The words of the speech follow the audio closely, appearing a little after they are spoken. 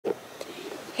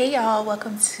Hey y'all,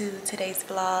 welcome to today's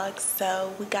vlog.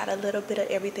 So we got a little bit of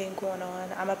everything going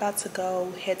on. I'm about to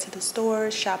go head to the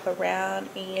store, shop around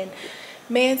in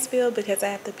Mansfield because I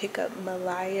have to pick up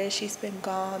Malaya. She's been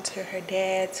gone to her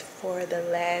dad's for the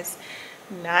last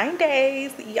 9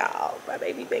 days. Y'all, my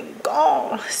baby been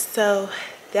gone. So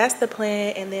that's the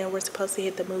plan, and then we're supposed to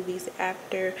hit the movies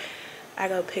after I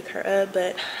go pick her up.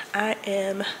 But I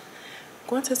am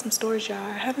going to some stores, y'all.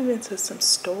 I haven't been to some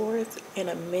stores in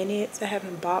a minute. I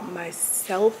haven't bought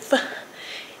myself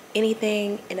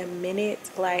anything in a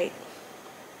minute. Like,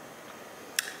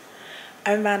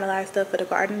 I've been buying a lot of stuff for the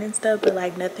garden and stuff, but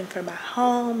like nothing for my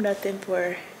home, nothing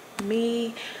for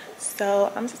me.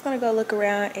 So I'm just gonna go look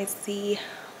around and see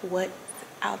what's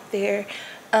out there.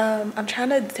 I'm trying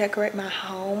to decorate my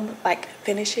home, like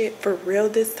finish it for real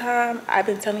this time. I've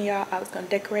been telling y'all I was gonna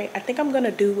decorate. I think I'm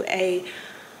gonna do a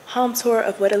home tour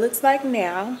of what it looks like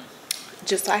now,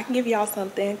 just so I can give y'all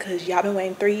something, because y'all been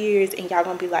waiting 3 years and y'all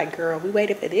gonna be like, girl, we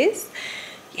waited for this.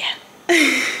 Yeah.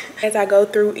 As I go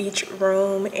through each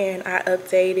room and I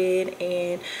update it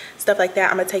and stuff like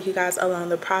that, I'm gonna take you guys along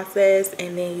the process,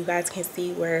 and then you guys can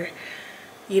see where,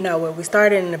 you know, where we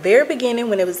started in the very beginning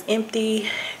when it was empty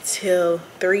till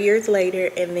 3 years later,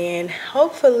 and then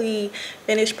hopefully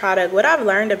finished product. What I've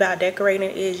learned about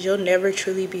decorating is you'll never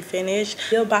truly be finished.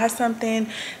 You'll buy something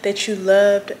that you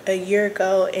loved a year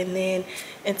ago, and then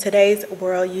in today's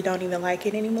world you don't even like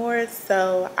it anymore.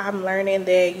 So I'm learning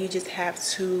that you just have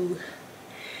to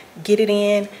get it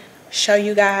in, show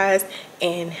you guys,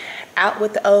 and out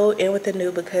with the old, in with the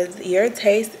new, because your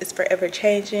taste is forever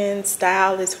changing,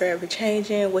 style is forever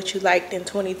changing. What you liked in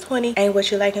 2020 ain't what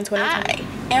you like in 2020.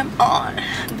 I am on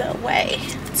the way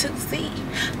to see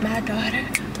my daughter,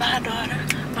 my daughter,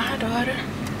 my daughter.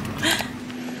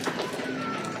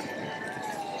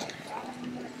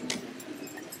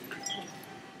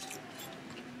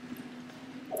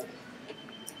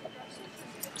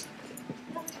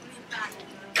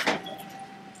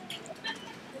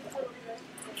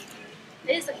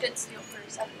 It is a good steal for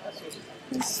 $7.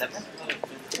 Seven?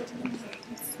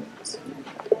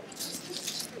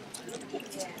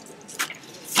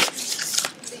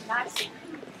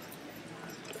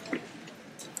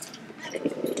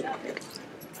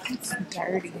 It's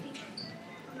dirty,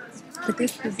 but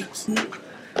this would be cute.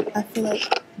 I feel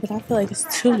like it's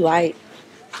too light.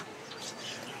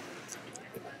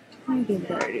 Let me get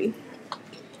dirty.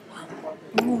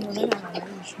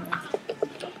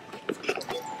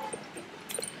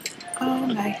 I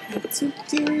might have to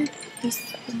do this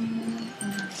one.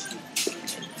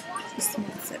 This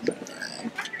one's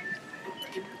 79.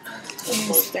 And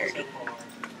it's 30.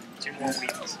 2 more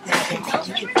weeks.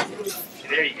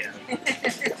 There you go.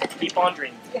 Keep on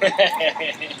dreaming.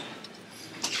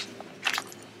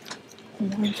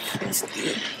 150.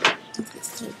 This is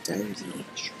so dirty.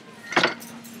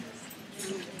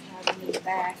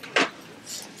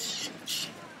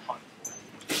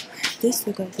 This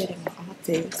will go good in my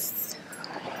office.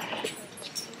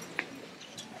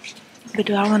 But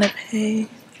do I want to pay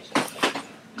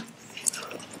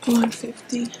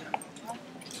 150?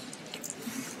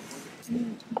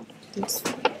 This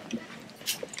one.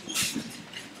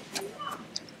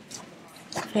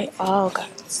 They all got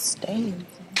stains.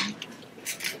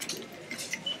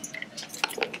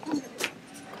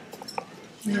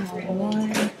 Now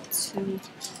 1, 2,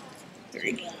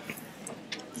 3.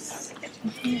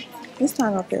 It's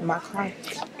not gonna fit my car.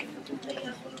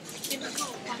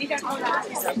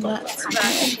 Not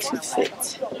to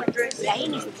fit.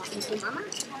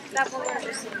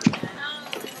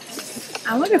 I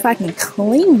wonder if I can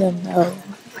clean them though.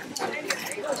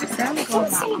 I'm going to my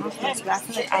office, but I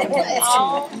feel like I would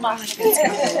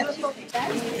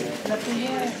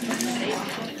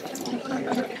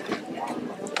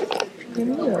give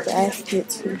me a basket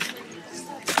too.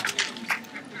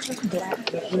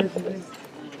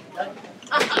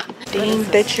 Things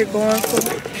that you're going for.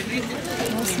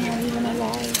 That's not even a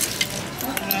lie.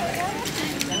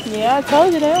 Yeah, I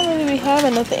told you they don't really be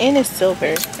having nothing, and it's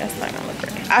silver. That's not gonna look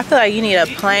great. I feel like you need a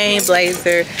plain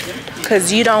blazer,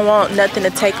 because you don't want nothing to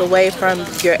take away from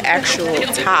your actual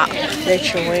top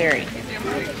that you're wearing.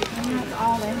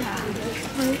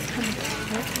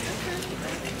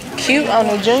 Cute on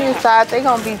the junior side, they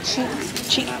gonna be cheap.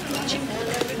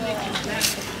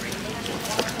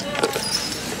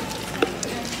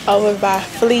 Over by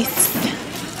Fleece.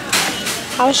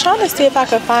 I was trying to see if I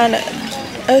could find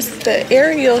us the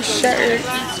Ariel shirts,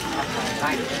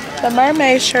 the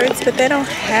mermaid shirts, but they don't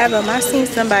have them. I seen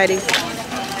somebody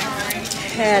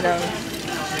had them.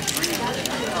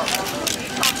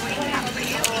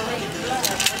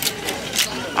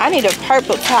 I need a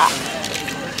purple top.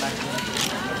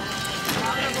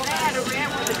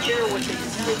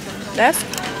 That's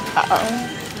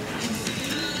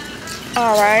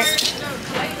all right.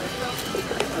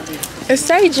 It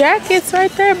say jackets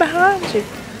right there behind you.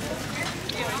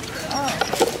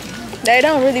 They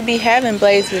don't really be having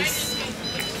blazers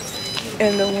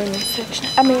in the women's section.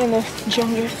 I mean, in the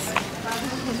juniors.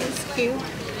 That's cute.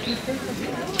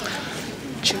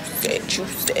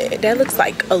 Juicy. That looks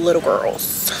like a little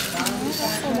girl's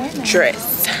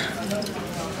dress.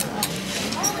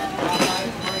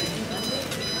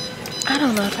 I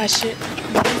don't know if I should.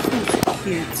 This one's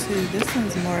cute too. This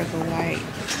one's more of a white.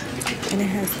 And it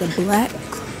has the black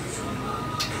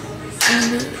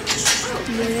and the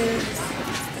red.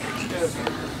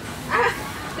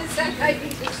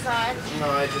 No,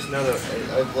 I just know that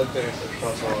I've looked at it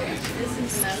across all of these. This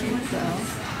is cute though.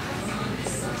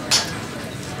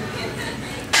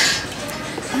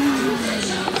 I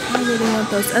really want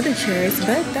those other chairs,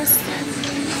 but that's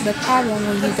the problem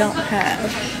when you don't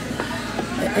have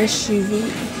an SUV.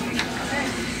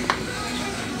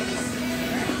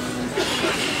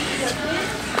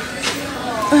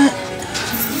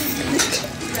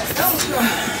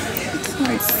 It's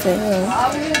hard to tell.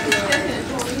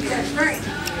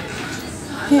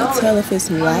 Can't tell if it's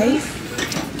white.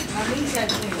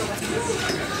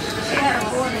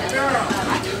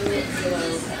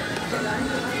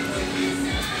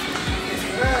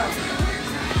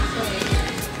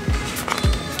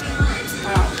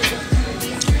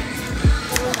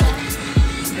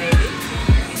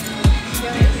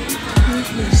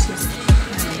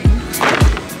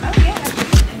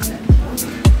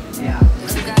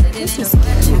 This is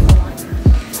cute.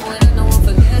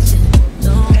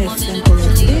 As simple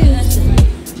as it is.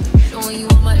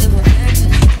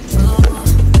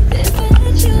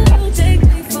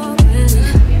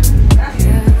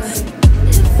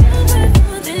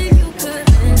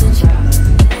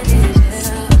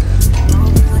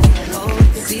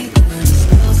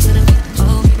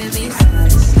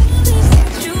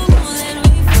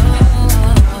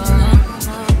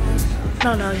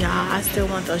 No, y'all, I still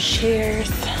want those chairs.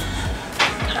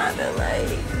 Kinda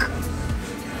like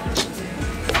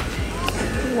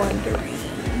wondering.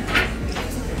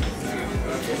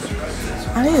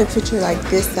 I need a picture like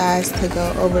this size to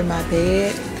go over my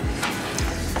bed.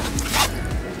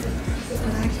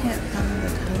 But I can't find the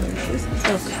colors. This is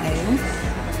okay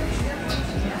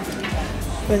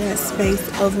for that space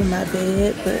over my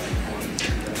bed, but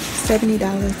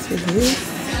 $70 for this.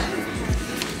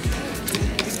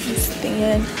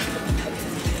 Stand.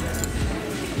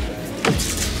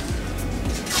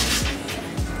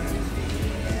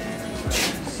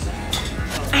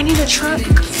 I need a truck.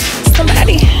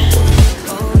 Somebody.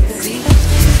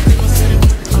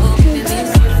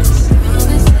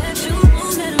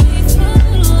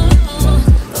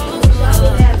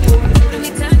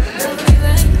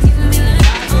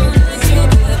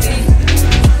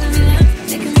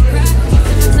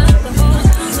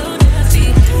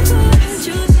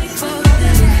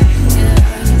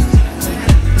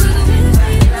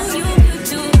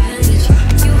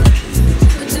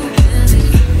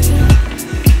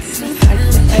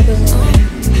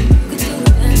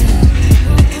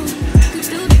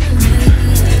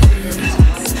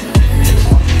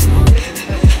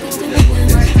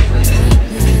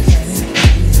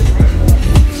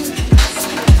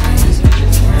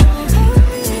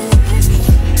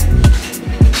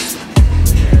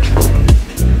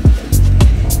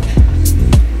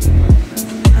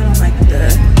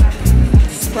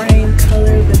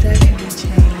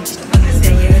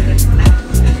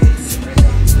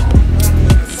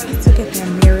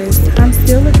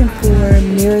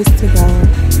 To go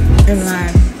in my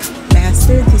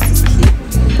master. This is cute.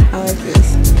 I like this.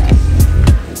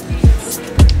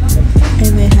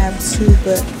 And they have two,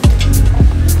 but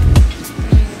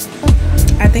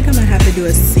I think I'm gonna have to do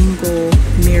a single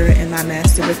mirror in my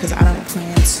master because I don't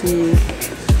plan to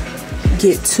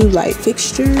get two light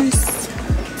fixtures,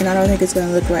 and I don't think it's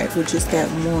gonna look right with just that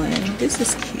one. This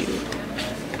is cute.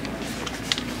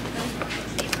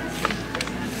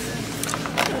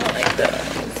 I like that.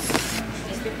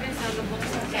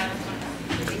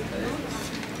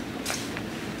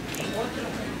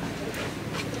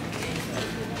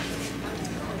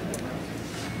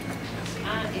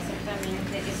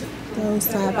 Those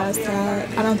side by side,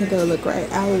 I don't think it'll look right.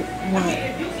 I would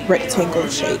want rectangle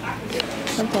shape,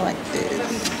 something like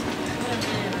this.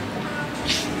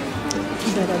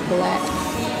 But a black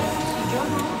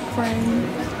frame.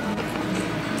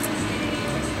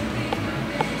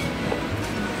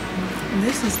 And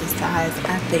this is the size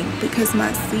I think because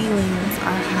my ceilings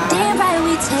are high.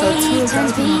 So two of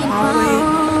those in the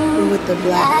hallway with the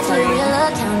black frame.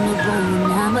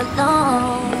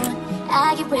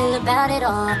 about it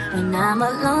all when I'm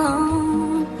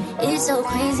alone. It's so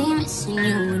crazy missing you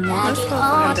when I Let's get go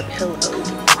home. find the pillow.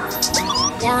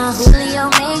 Now Julio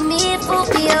made me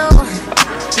fulfill.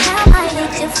 Now I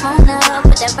hit your phone up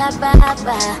with that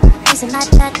ba-ba-ba. Listen that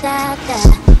da-da-da.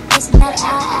 Listen that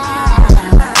ah-ah.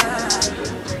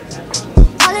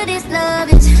 All of this love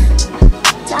is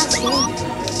toxic.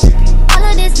 All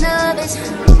of this love is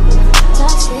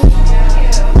toxic.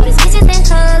 All these bitches and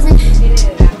hugs and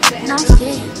no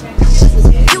shit.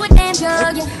 You a damn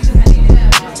drug, yeah.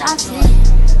 Toxic.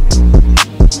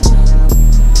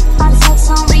 All the sex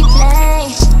on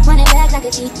replay. Run it back like a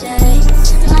DJ.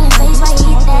 On your face while you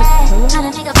eat that.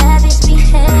 Tryna make a bad bitch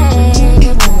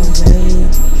behave.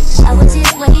 I would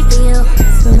just wait for you. I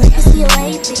still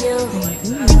wait for you.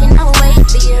 Thinking I will wait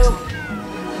for you.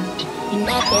 You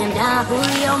met them down,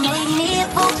 Julio made me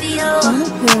fulfill. I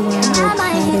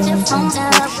might hit your phone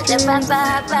up with that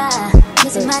ba-ba-ba.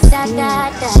 Missing my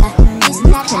da-da-da.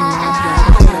 Missing that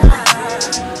ah-ah.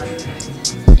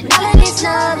 And all of this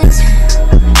love is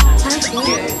toxic.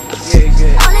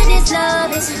 All of this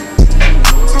love is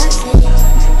toxic.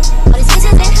 All these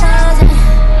kisses and hugs and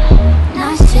no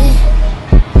shit.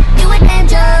 You a damn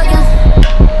drug,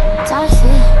 yeah.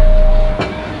 Toxic.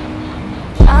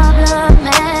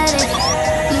 Problematic.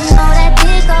 You know that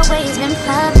dick always been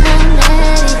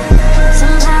problematic.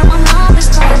 Somehow I'm always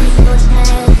calling your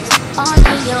names. All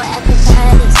in your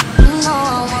acrobatics. You know I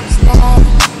want static.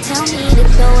 Tell me to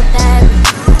go back.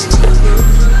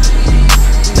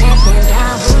 Let them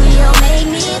down, Julio made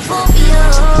me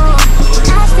fulfill. I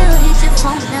still hit your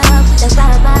phone up with that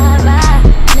ba-ba-ba.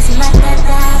 Missing my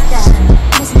da-da-da.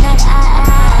 Missing that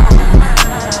ah-ah.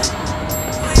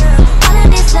 All of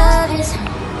this love is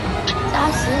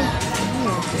toxic.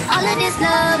 All of this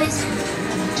love is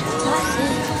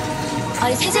toxic. All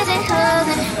these kisses and hugs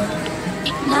and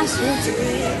no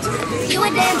shit. You a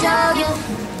damn drug, you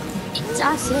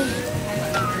toxic.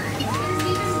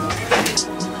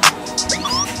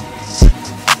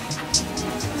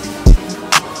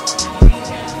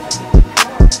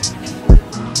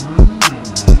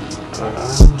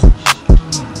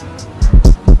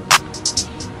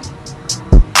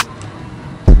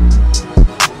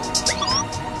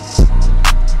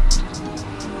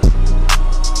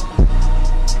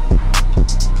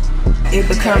 It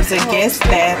becomes a guest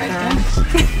bathroom.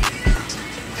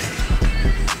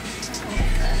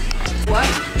 What?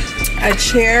 A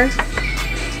chair.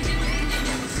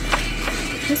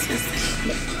 This is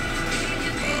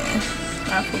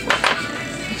I forgot.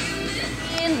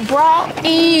 Brought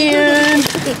in.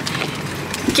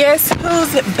 Guess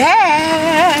who's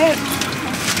back?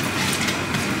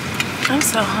 I'm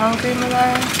so hungry,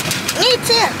 Milan. Me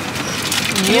too.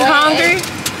 You hungry?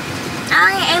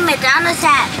 I ate McDonald's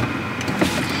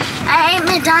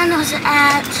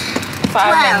at 5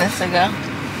 12. minutes ago.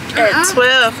 At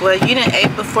 12. Well, you didn't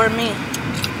eat before me.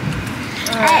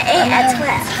 I ate at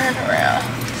 12. Turn around.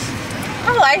 I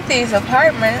like these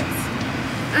apartments.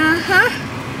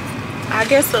 I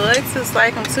guess Alexis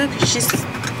like them too because she's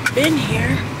been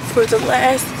here for the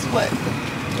last, what?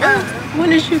 When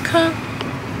did you come?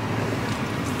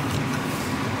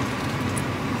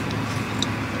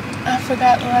 I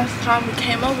forgot the last time we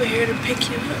came over here to pick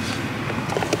you up.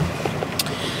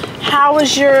 How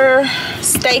was your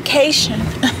staycation?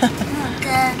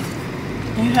 Good.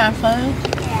 You have fun?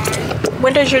 Yeah.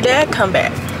 When does your dad come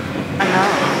back? I know.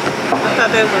 I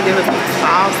thought they were gonna give us some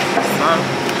sauce or something.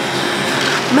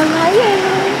 Malaya,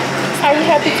 are you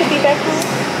happy to be back home?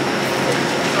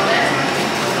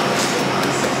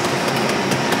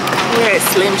 We're at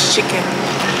Slim's Chicken.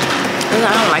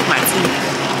 I don't like my tea.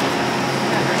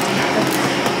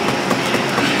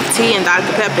 Tea and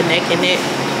Dr. Pepper neck and neck.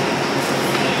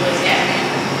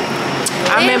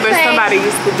 I remember somebody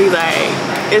used to be like,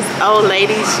 it's old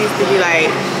ladies, she used to be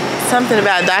like, something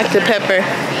about Dr. Pepper.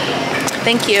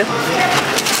 Thank you.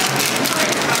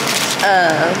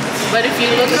 But if you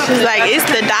look up She's like, it's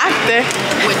the doctor.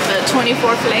 with the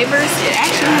 24 flavors, it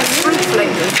actually has fruit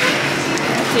flavors.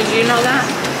 Did you know that?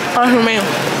 What do you mean?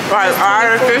 Like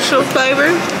artificial flavor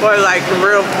or like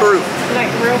real fruit?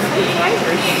 Like real fruit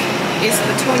flavors. It's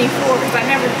the 24, because I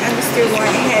never understood why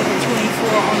it had the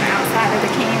 24 on the outside of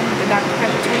the can, the Dr.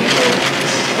 Pepper 24.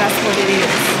 That's what it is.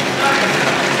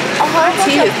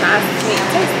 Tea is not sweet.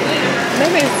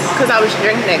 Maybe it's because I was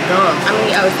drinking that gum. I mean,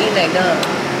 I was eating that gum.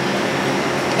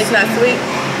 It's not sweet.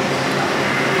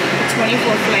 24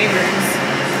 flavors.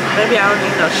 Maybe I don't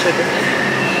need no sugar.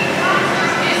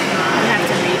 You have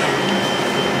to read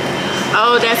it.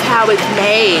 Oh, that's how it's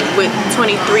made with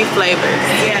 23 flavors.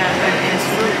 Yeah, but it's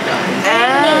fruit though.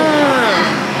 Oh.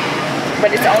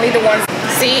 but it's only the ones.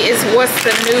 See, it's what's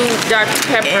the new Dr.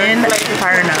 Pepper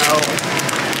Inferno.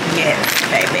 Yes,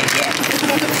 baby, yes.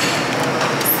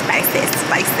 Spicy,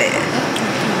 spicy.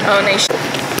 Oh, and they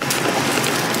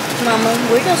Mama,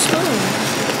 where's your spoon?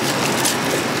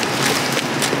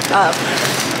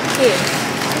 Here.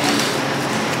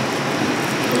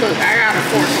 look, I got a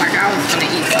fork like I was gonna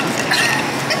eat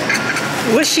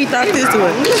something. What she thought this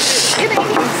was? It ain't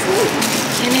even food.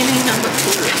 And it ain't number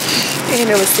food. And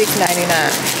it was $6.99.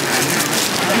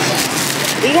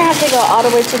 You're gonna have to go all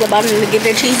the way to the bottom to get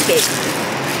their cheesecake.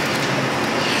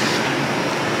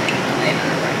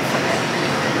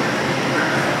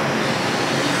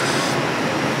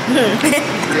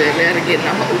 Good, better getting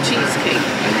a whole cheesecake.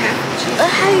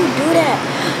 How do you do that?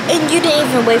 And you didn't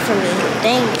even wait for me.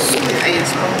 Thanks. I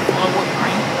just want whipped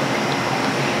cream.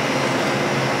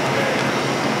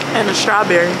 And a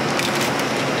strawberry.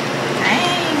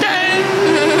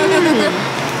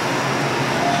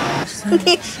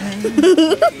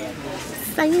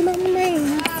 Say my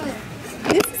name.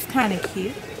 This is kind of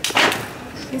cute.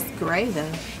 It's gray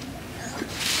though.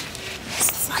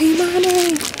 Say my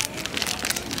name.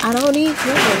 I don't need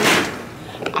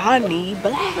gray. I need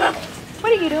black.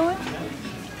 What are you doing?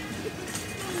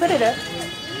 Put it up.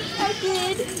 I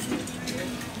did.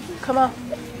 Come on.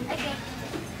 Okay.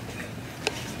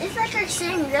 It's like our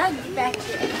same rug back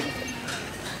there.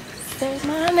 Say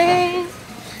my name.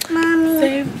 Mommy.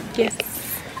 Say yes.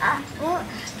 Well,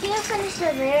 can you finish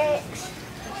the lyrics?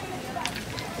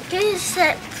 Can you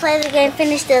play the game,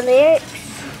 finish the lyrics?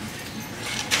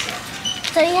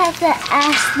 So you have to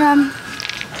ask them,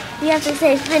 you have to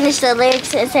say finish the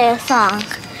lyrics and say a song.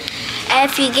 And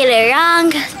if you get it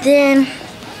wrong, then...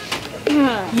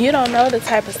 You don't know the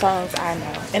type of songs I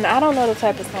know. And I don't know the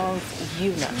type of songs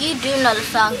you know. You do know the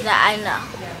songs that I know.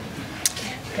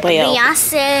 Well,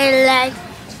 Beyonce, like...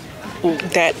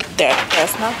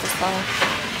 that's not the song.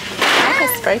 I can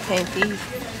spray paint these.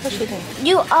 What you think?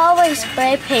 You always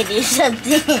spray painting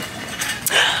something.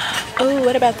 Oh,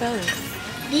 what about those?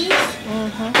 These?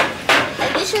 Mm-hmm.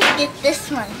 You should get this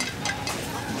one.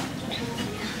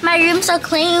 My room's so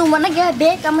clean. When I get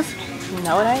big, I'm gonna...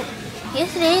 No, it ain't.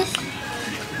 Yes, it is.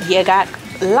 You got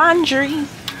laundry.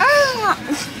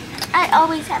 I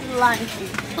always have laundry.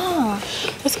 Oh,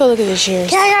 let's go look at this yours.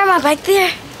 Can I ride my bike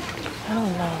there? I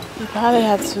don't know. You probably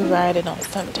have to ride it on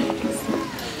some days.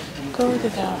 Go look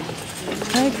at that one.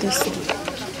 I like this one.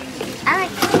 I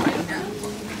like this one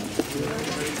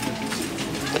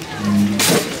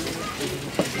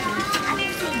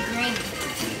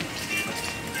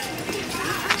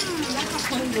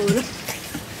though.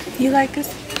 You like this?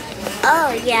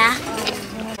 Oh, yeah.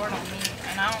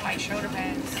 And I don't like shoulder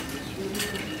pads.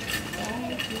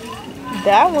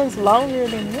 That one's longer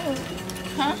than yours.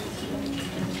 Huh?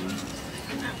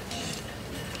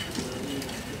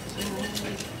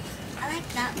 I like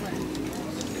that one.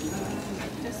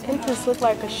 It just looked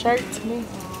like a shirt to me.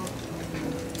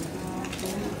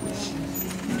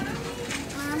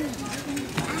 Mommy,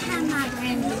 I have my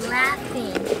friend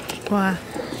laughing. Why?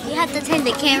 You have to turn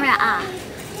the camera off.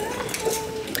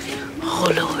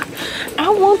 Oh, Lord. I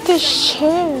want this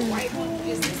chair.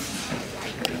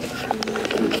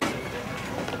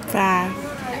 5. You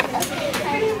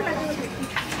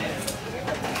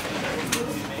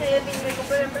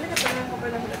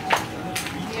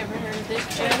ever heard of this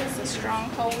gel? It's a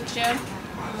stronghold gel.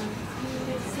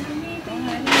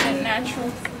 100%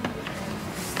 natural.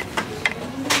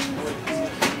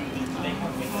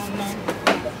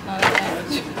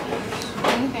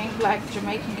 Anything like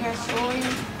Jamaican castor oil?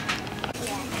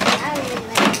 I really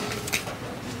like it.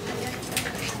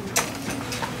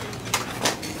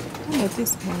 Oh,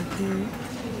 this one good.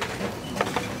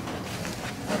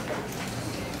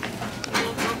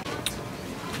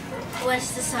 What's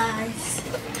the size?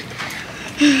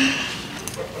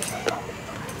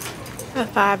 A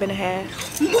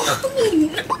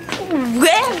 5.5.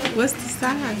 Where? What's the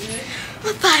size?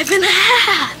 A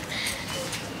 5.5.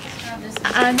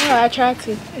 I know, I tried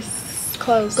to. It's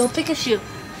close. Go pick a shoe.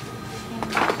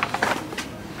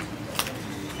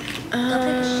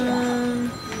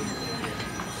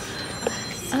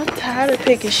 I'm tired of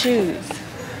picking shoes.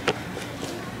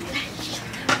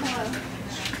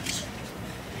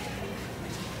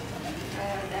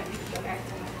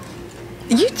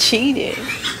 You cheated.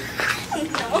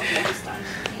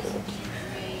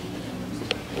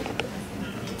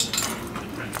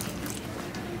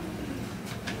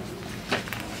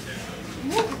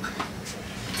 No.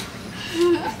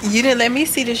 You didn't let me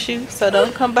see the shoe, so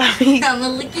don't come by me. I'm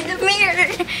gonna look in the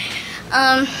mirror.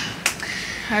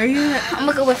 How are you? I'm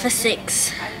gonna go with a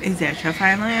 6. Is that your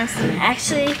final answer?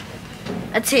 Actually,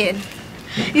 a 10.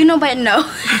 You know, but no.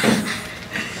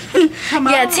 Come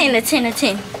Yeah, on. 10 to 10 to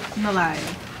 10. Malaya.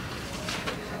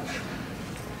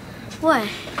 What?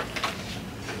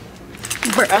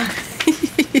 Bruh.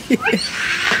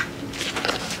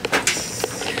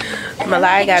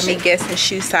 Malaya got me guessing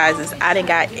shoe sizes. I done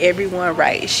got everyone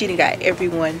right. She done got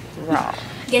everyone wrong.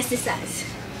 Guess the size.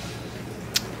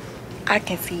 I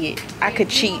can see it. I could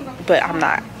cheat, but I'm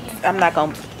not. I'm not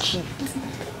gonna cheat.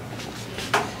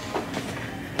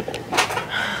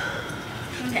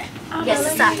 Okay. Guess the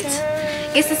size.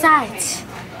 Guess the size.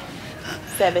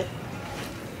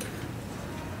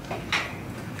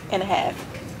 7.5.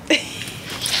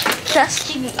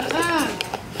 Trust me.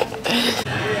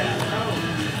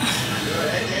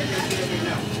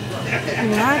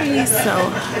 Why are you so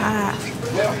hot?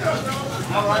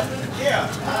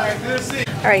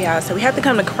 Alright y'all, so we have to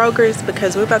come to Kroger's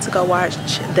because we're about to go watch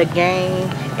the game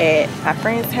at my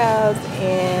friend's house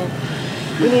and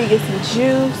we need to get some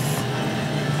juice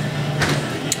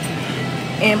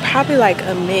and probably like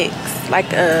a mix,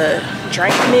 like a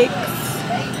drink mix.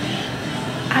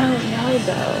 I don't know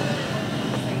though.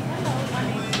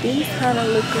 These kind of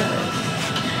look good.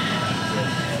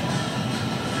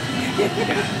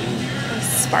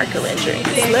 Sparkling drinks.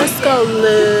 Let's go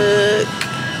look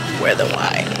where the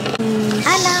wine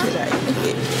I know. should I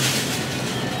get?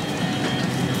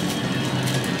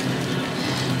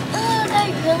 Oh,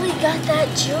 they really got that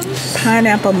juice.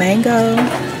 Pineapple mango,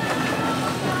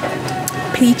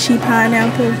 peachy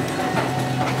pineapple.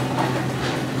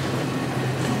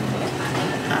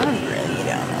 I really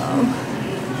don't know.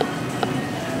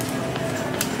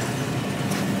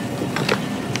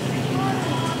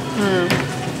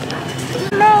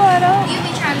 No, I don't. You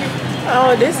be trying to.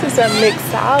 Oh, this is a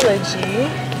mixology.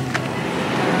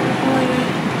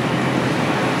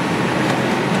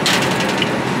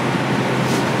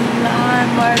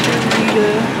 Non-margarita.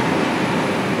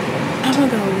 I'm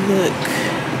gonna go look.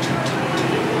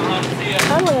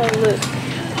 I'm gonna look.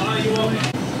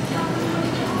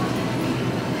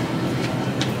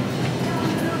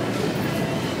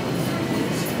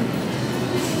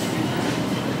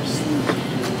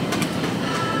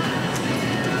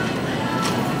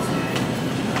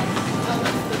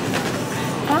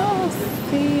 I don't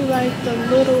see like the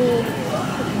little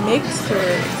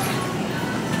mixers.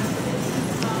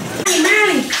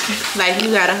 Like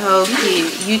you got a whole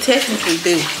kid. You technically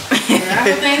do. I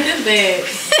don't think this bad.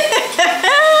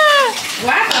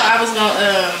 Well, I thought I was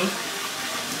gonna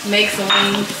make some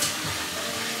wings.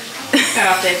 Got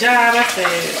off that job. I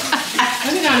said,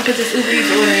 let me go and put this Uber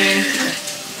Eats order in.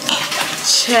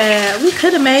 Chad, we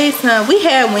could have made some. We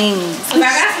had wings. Cause I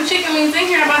got some chicken wings in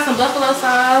here. I bought some buffalo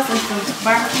sauce and some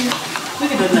barbecue. We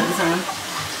can do it another time.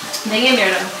 They in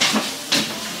there though.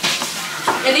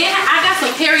 And then I got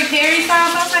some peri peri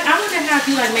sauce. I was like, I wonder how if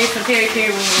you like made some peri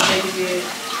peri wings and they did.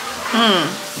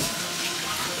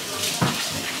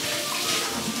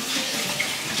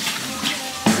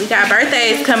 We got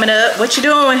birthdays coming up. What you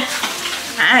doing?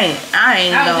 I ain't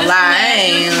gonna lie. I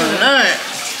ain't doing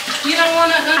nothing. You don't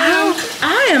wanna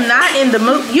I am not in the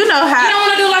mood. You know how. you don't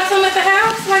wanna do like something at the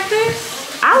house like this?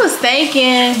 I was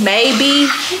thinking maybe.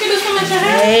 You can do something at your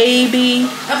house. Maybe.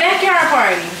 A backyard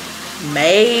party.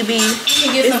 Maybe. You can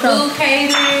get some food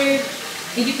catered.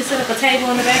 And you can set up a table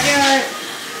in the backyard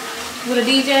with a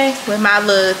DJ. With my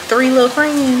three little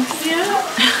friends. Yeah.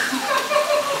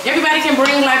 Everybody can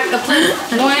bring like a +1, +2.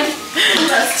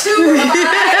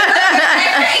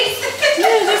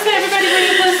 Yeah, just say everybody bring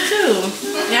a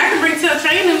 +2. Yeah, I can bring till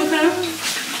training with them.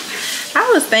 I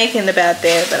was thinking about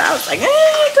that, but I was like,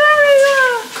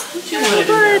 What you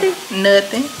wanna do?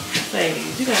 Nothing.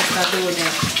 Ladies, you gotta stop doing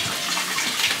that.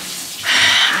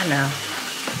 I know.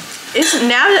 It's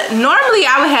now. Normally,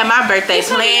 I would have my birthday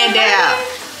planned out.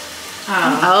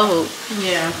 Oh.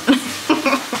 Yeah.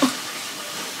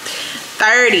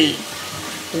 30.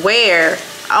 Where?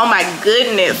 Oh my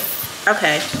goodness.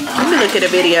 Okay. Let me look at a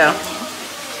video.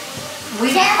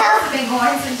 We have been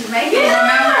going to Jamaica,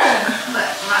 remember? But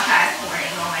my passport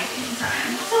ain't gonna make it in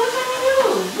time. So what you gonna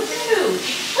do? What you gonna do?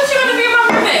 What you gonna do for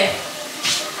my birthday?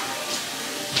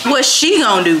 What's she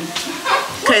gonna do?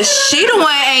 Cause she the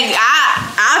one ain't.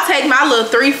 I'll take my little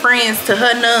 3 friends to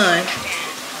her none.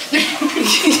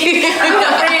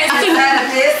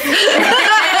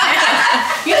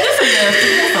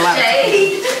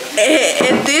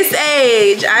 At this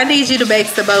age, I need you to make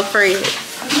some more friends.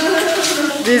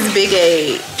 This big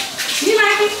age. You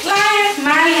like it, Lion?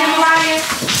 Money and Lion?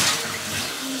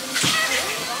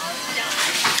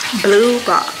 Blue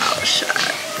ball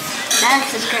shot.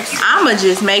 That's disgusting. I'ma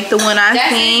just make the one I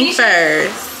seen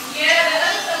first.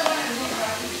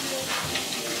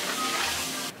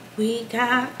 We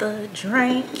got the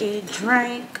drink, it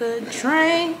drank a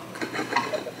drink.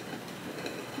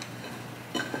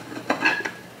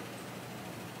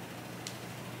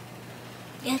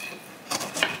 Yeah.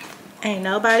 Ain't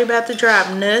nobody about to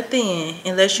drop nothing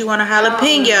unless you want a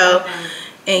jalapeno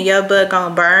and your butt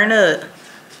gonna burn up.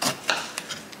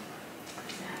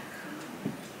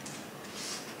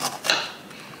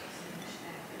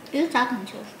 Who's talking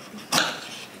to?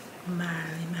 Miley,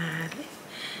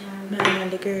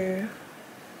 Miley girl.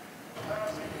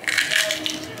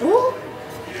 Ooh.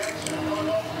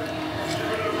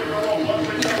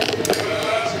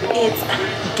 It's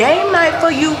game night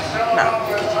for you.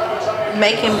 No.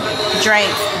 Making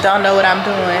drinks. Don't know what I'm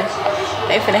doing.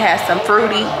 They finna have some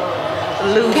fruity,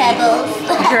 loose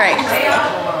drinks.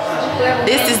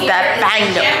 This is the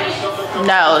final.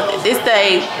 No, this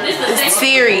the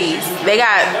series. They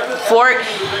got four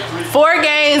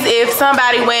games if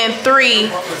somebody wins 3.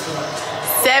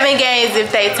 7 games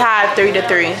if they tie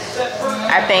 3-3.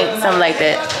 I think something like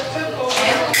that.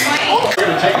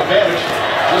 Take advantage.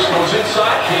 This goes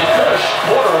inside, can't finish.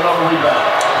 Porter another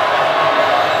rebound.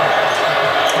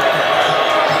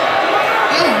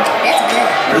 That's good.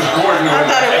 Here's Gordon. I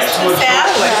thought it was too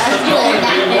sour.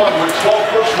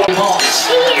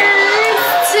 Cheers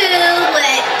to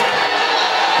what?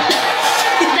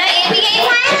 The NBA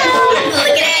Finals.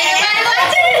 Look at everybody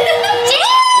watching.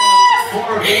 Cheers! You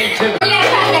gotta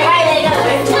cross that right leg over.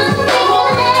 Here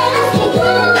we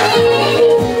go.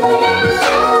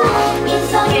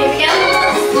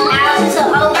 Out to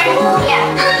over.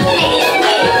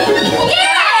 Yeah.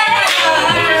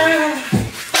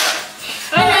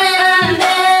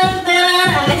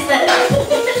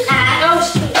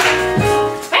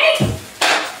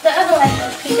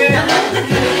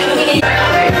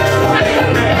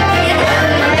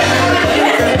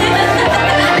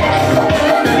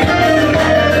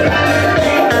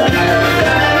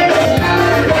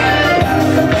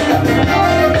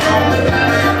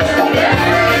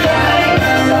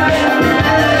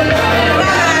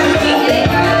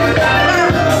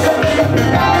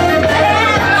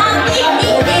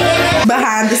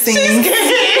 Behind the scenes. You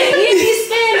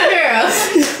stand, girl.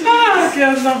 Oh,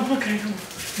 girl, no, okay.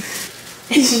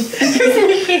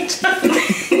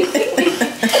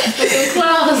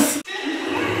 Close.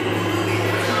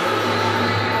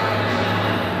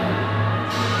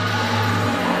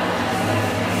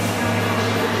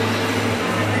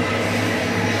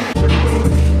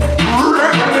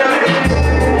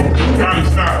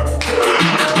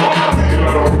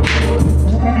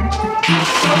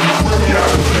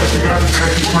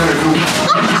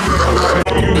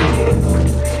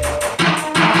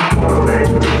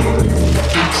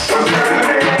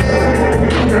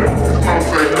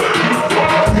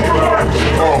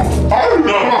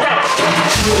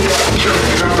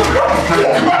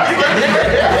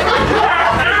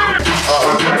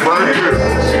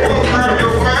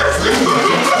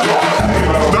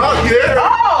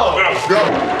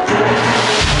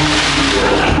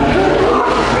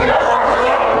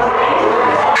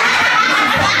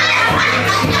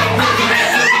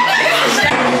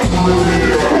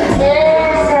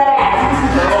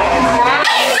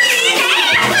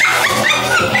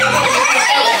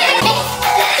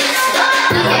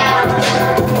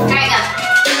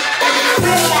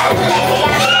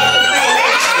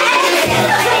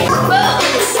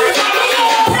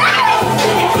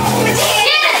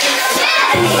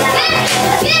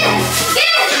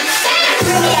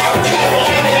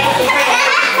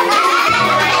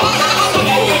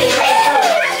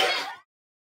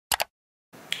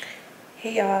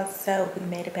 Hey y'all, so we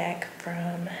made it back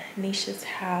from Nisha's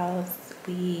house.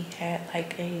 We had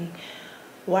like a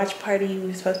watch party. We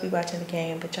were supposed to be watching the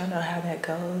game, but y'all know how that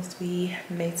goes. We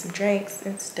made some drinks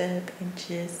and stuff and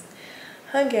just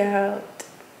hung out.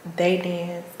 They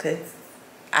danced because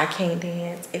I can't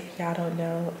dance. If y'all don't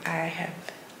know, I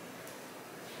have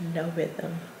no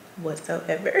rhythm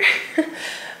whatsoever.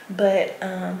 But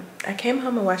I came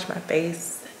home and washed my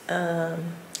face,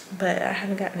 but I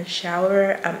haven't gotten a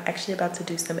shower. I'm actually about to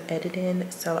do some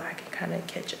editing so I can kind of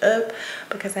catch up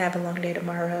because I have a long day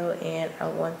tomorrow and I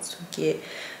want to get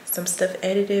some stuff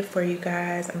edited for you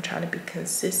guys. I'm trying to be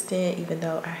consistent. Even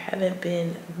though I haven't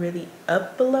been really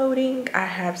uploading, I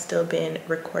have still been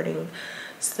recording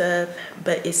stuff,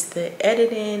 but it's the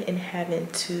editing and having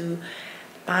to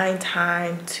find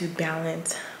time to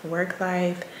balance work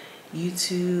life,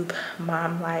 YouTube,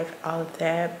 mom life, all of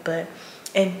that, but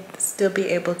and still be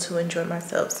able to enjoy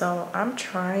myself. So I'm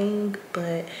trying,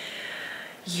 but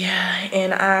yeah.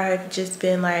 And I've just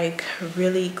been like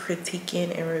really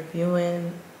critiquing and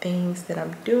reviewing things that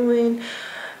I'm doing,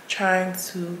 trying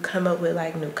to come up with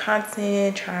like new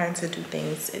content, trying to do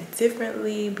things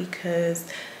differently, because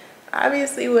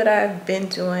obviously what I've been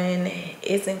doing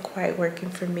isn't quite working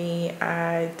for me.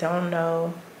 I don't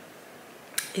know,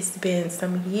 it's been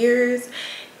some years,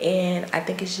 and I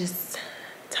think it's just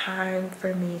time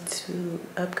for me to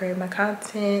upgrade my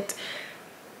content.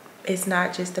 It's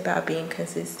not just about being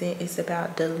consistent, it's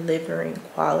about delivering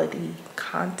quality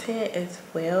content as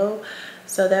well.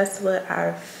 So that's what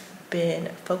I've been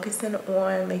focusing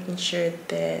on, making sure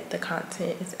that the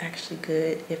content is actually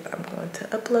good if I'm going to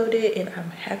upload it and I'm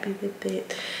happy with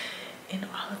it and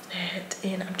all of that.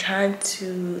 And I'm trying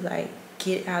to like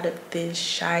get out of this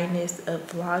shyness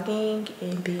of vlogging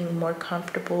and being more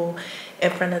comfortable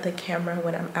in front of the camera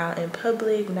when I'm out in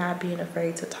public, not being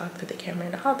afraid to talk to the camera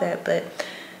and all that. But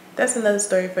that's another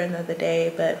story for another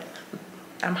day. But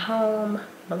I'm home,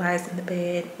 Mariah's in the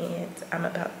bed, and I'm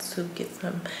about to get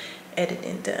some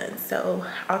editing done. So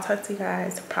I'll talk to you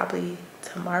guys probably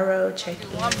tomorrow. Check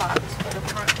in. One box for the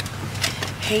front.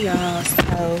 Hey y'all,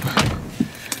 so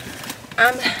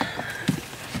I'm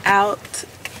out,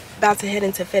 about to head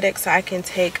into FedEx so I can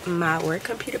take my work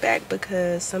computer back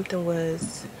because something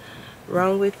was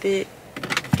wrong with it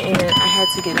and I had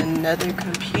to get another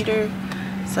computer.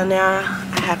 So now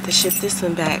I have to ship this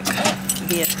one back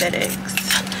via FedEx.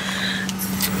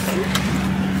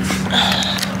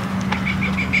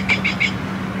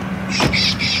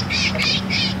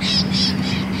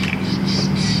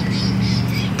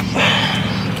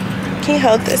 Can you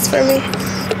hold this for me?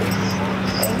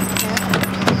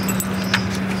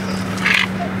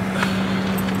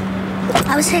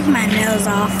 I was taking my nails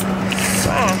off.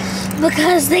 Wow.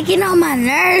 Because they get on my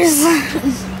nerves.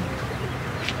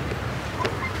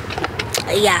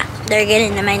 Yeah, they're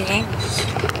getting on my nerves.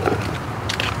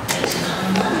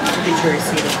 Did you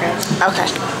receive the crash? Okay.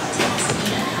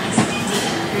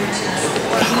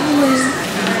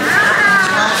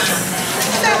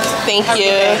 Thank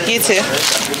you. You too.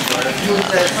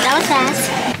 That was fast.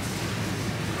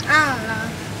 I don't know.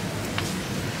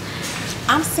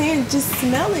 I'm saying just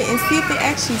smell it and see if it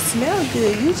actually smells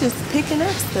good. You just picking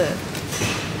up stuff.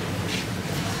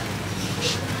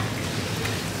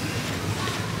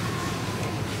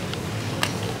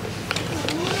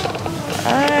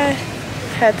 I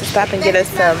had to stop and get us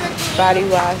some body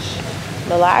wash.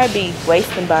 Malaya be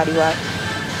wasting body wash.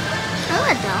 No,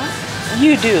 I don't.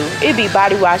 You do. It be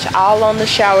body wash all on the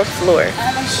shower floor.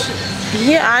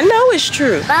 Yeah, I know it's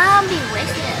true. But I don't be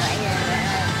wasting it like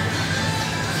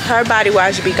that. Her body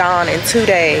wash be gone in 2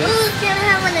 days. Ooh, can I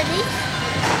have one of these?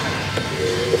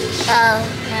 Oh,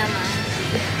 never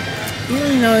mind. You don't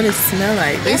even know what it smell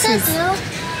like. Yes, I do.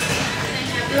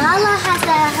 Lala has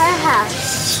that at her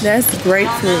house. That's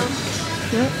grapefruit.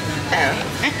 Yep. Oh,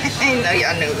 I didn't know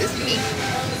y'all knew it was me.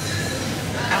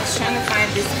 I was trying to find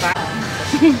this bottle.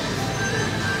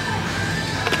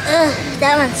 Ugh,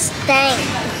 that one stank.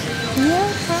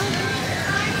 Yeah, probably.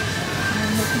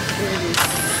 I'm looking for this.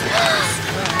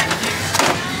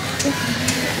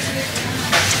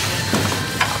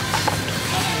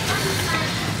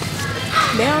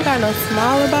 They don't got no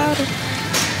smaller bottle.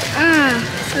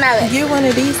 Smell it. Get one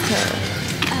of these kind.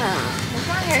 Oh,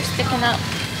 my hair's sticking up.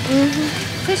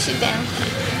 Push it down.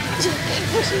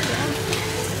 Push it down.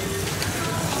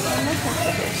 I'm looking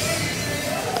for this.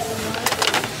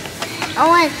 I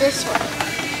want this one.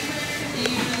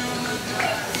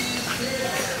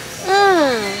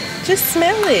 Just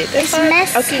smell it. That's It's fine.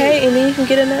 messy. Okay, and then you can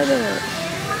get another one.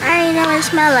 I already know what it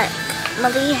smells like.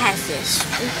 Malia has this.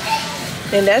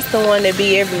 And that's the one that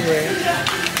be everywhere.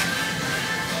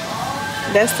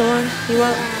 That's the one you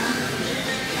want?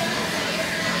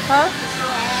 Huh?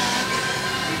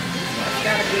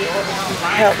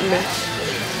 Help me.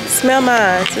 Smell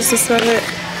mine. Just to smell it.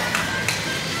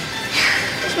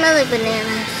 It smells like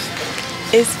bananas.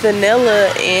 It's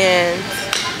vanilla and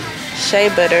shea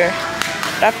butter.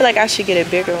 But I feel like I should get a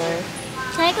bigger one.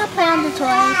 Can I go play on the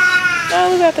toys?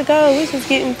 No, we got to go. We just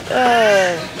getting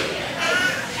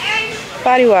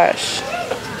body wash.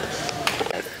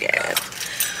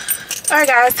 Alright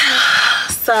guys,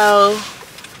 so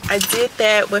I did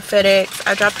that with FedEx.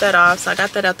 I dropped that off, so I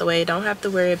got that out the way. Don't have to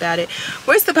worry about it.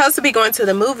 We're supposed to be going to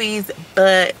the movies,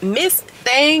 but Miss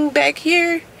Thing back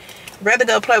here rather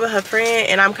go play with her friend,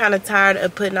 and I'm kind of tired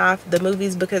of putting off the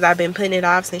movies because I've been putting it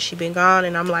off since she's been gone.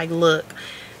 And I'm like, look,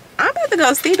 I'm about to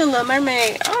go see the Little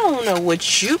Mermaid. I don't know what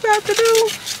you about to do,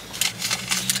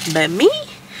 but me,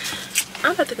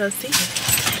 I'm about to go see her.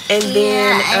 And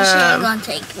then and she ain't gonna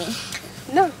take me.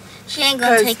 No, She ain't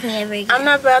gonna take me ever again. I'm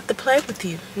not about to play with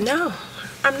you. No,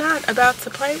 I'm not about to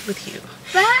play with you.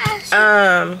 But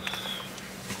I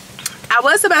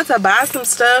was about to buy some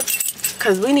stuff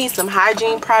because we need some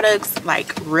hygiene products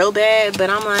like real bad.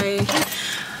 But I'm like,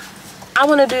 I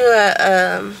want to do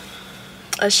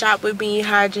a shop with me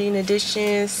hygiene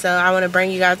edition, so I want to bring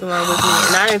you guys along with me.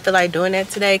 And I didn't feel like doing that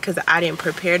today because I didn't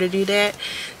prepare to do that.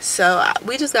 So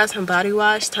we just got some body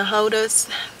wash to hold us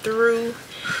through,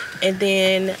 and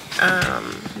then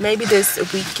maybe this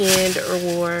weekend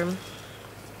or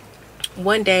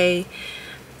one day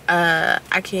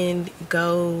I can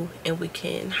go and we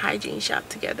can hygiene shop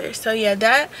together. So yeah,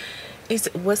 that is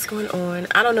what's going on.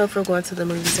 I don't know if we're going to the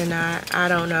movies or not, I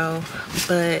don't know,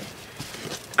 but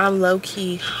I'm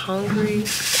low-key hungry.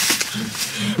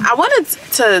 I wanted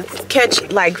to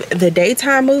catch like the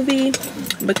daytime movie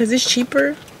because it's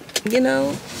cheaper, you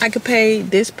know. I could pay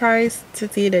this price to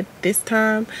see it at this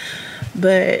time,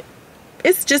 but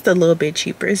it's just a little bit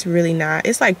cheaper. It's really not.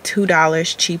 It's like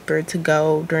 $2 cheaper to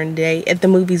go during the day at the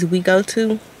movies we go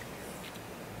to.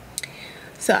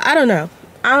 So I don't know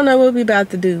what we about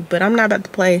to do, but I'm not about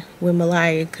to play with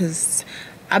Malaya because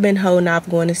I've been holding off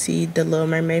going to see The Little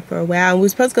Mermaid for a while. And we were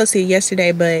supposed to go see it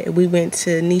yesterday, but we went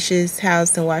to Nisha's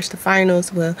house and watched the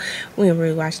finals. Well, we didn't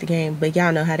really watch the game, but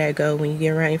y'all know how that go when you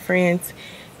get around your friends.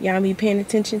 Y'all be paying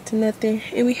attention to nothing.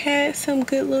 And we had some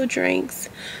good little drinks.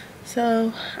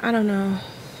 So, I don't know.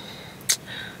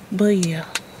 But yeah.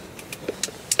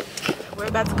 We're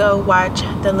about to go watch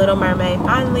The Little Mermaid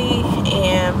finally.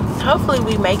 And hopefully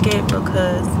we make it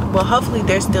because, well, hopefully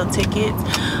there's still tickets.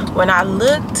 When I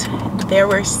looked, there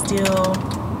were still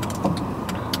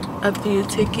a few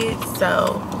tickets,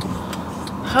 so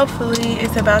hopefully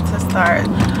it's about to start.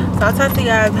 So I'll talk to you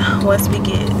guys once we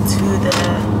get to the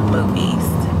movies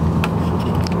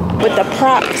with the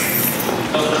props.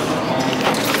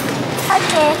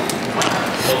 Okay.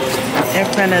 In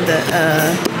front of the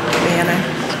banner.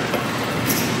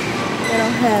 They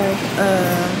don't have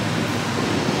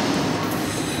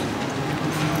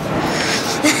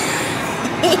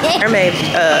mermaid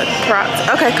props.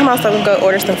 Okay, come on, so we can go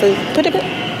order some food. Put it in.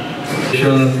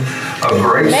 Of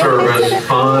great service,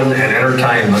 fun, and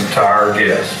entertainment to our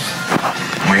guests.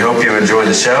 We hope you enjoy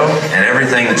the show and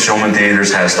everything that Shulman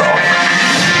Theaters has to offer.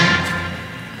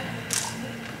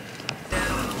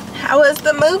 How was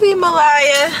the movie,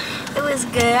 Malaya? It was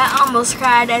good. I almost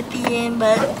cried at the end,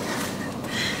 but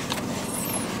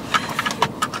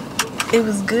it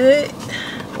was good.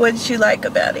 What did you like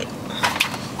about it?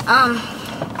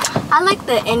 I like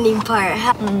the ending part.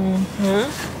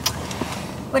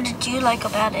 What did you like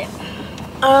about it?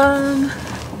 I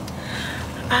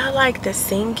liked the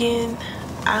singing.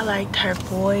 I liked her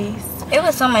voice. It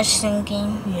was so much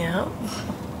singing. Yeah.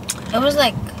 It was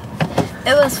like,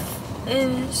 I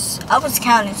was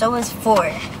counting, so it was 4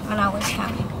 when I was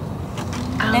counting.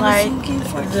 I liked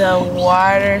the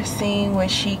water scene when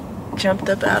she jumped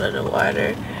up out of the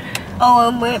water. Oh,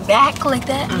 and went back like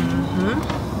that?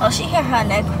 Oh, she hit her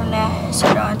neck from that. I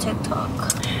saw her on TikTok.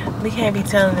 We can't be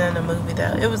telling them the movie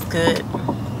though. It was good.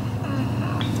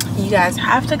 You guys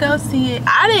have to go see it.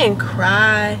 I didn't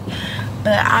cry,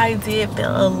 but I did feel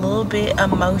a little bit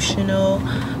emotional.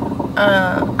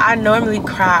 I normally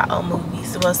cry on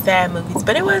movies, well, sad movies,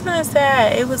 but it wasn't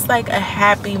sad. It was like a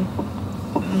happy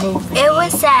movie. It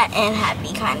was sad and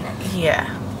happy, kind of. Yeah,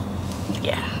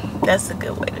 that's a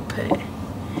good way to put it.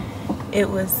 It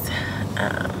was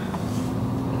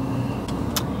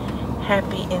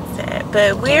happy and sad,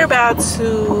 but we're about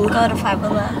to go to Five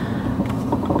Below.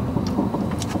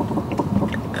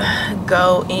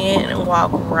 Go in and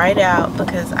walk right out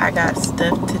because I got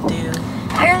stuff to do.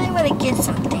 I really want to get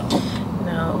something.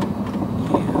 No,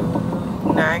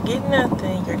 you're not getting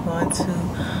nothing. You're going to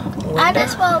window. I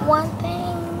just want one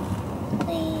thing,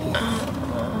 please.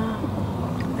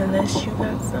 Unless you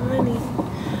got some money.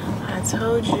 I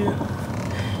told you,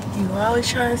 you always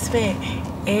try to spend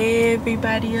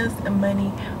everybody else's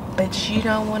money, but you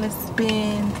don't want to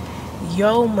spend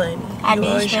your money. You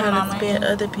always trying to spend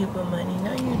other people's money.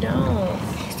 No, you don't.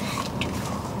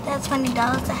 That's $20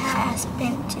 I had. I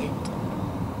spent it.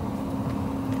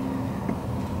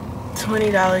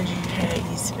 $20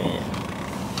 you spent.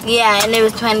 Yeah, and it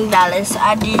was $20.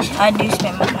 I do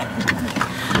spend my money.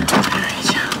 Alright,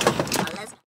 y'all.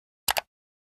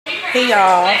 Hey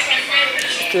y'all.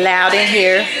 It's loud in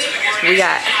here. We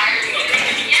got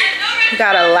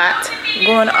a lot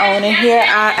going on in here.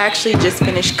 I actually just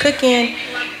finished cooking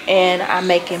and I'm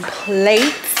making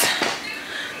plates.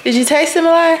 Did you taste it,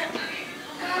 Malaya?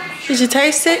 Did you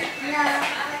taste it? No.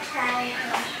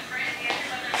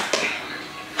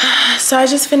 So I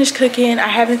just finished cooking. I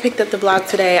haven't picked up the vlog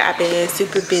today. I've been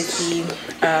super busy.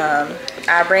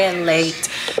 I ran late,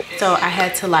 so I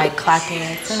had to like clock in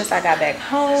as soon as I got back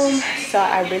home. So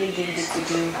I really didn't get to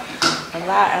do a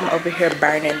gonna lie, I'm over here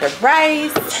burning the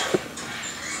rice.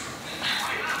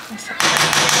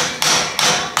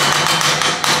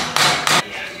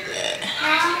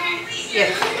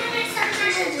 Yes.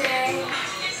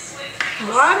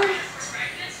 Water?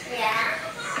 Yeah.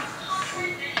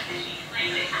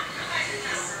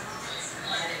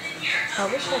 I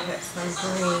wish I had some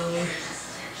green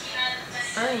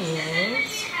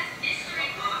onions.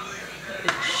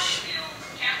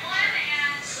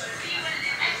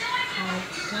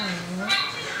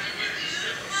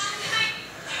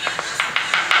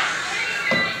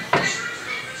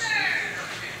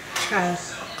 Try to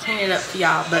clean it up for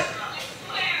y'all, but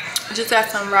just got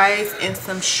some rice and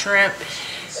some shrimp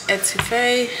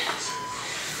etouffee.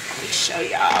 Let me show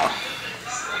y'all.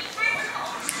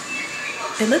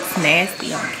 It looks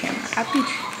nasty on camera. I be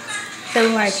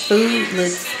feeling like food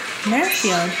looks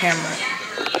nasty on camera,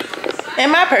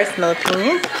 in my personal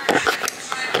opinion.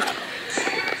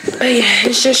 But yeah,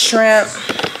 it's just shrimp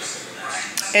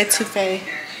etouffee.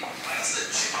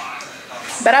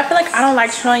 But I feel like I don't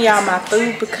like showing y'all my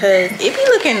food because it be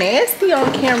looking nasty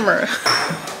on camera.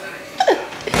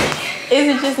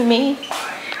 Is it just me?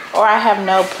 Or I have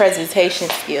no presentation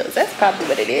skills? That's probably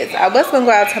what it is. I was gonna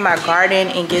go out to my garden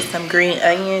and get some green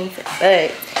onions, but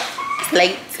it's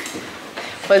late.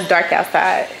 Well, it's dark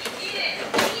outside.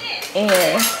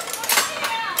 And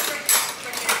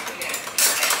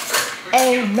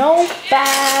ain't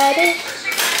nobody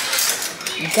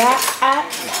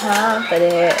got time for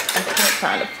that. I can't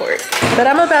find a fork. But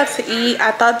I'm about to eat.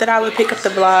 I thought that I would pick up the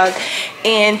vlog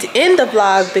and end the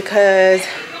vlog because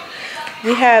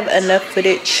we have enough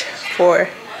footage for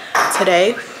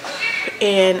today.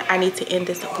 And I need to end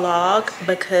this vlog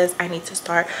because I need to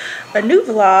start a new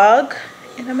vlog.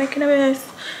 And I'm making a mess.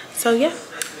 So yeah,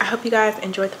 I hope you guys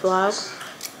enjoyed the vlog.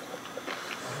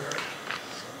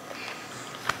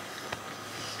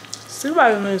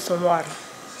 Somebody needs some water.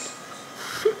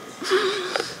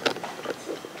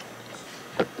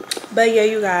 But yeah,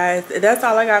 you guys, that's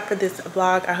all I got for this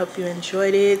vlog. I hope you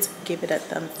enjoyed it. Give it a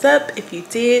thumbs up if you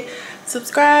did.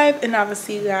 Subscribe, and I will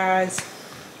see you guys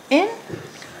in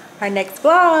our next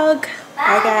vlog.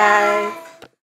 Bye guys.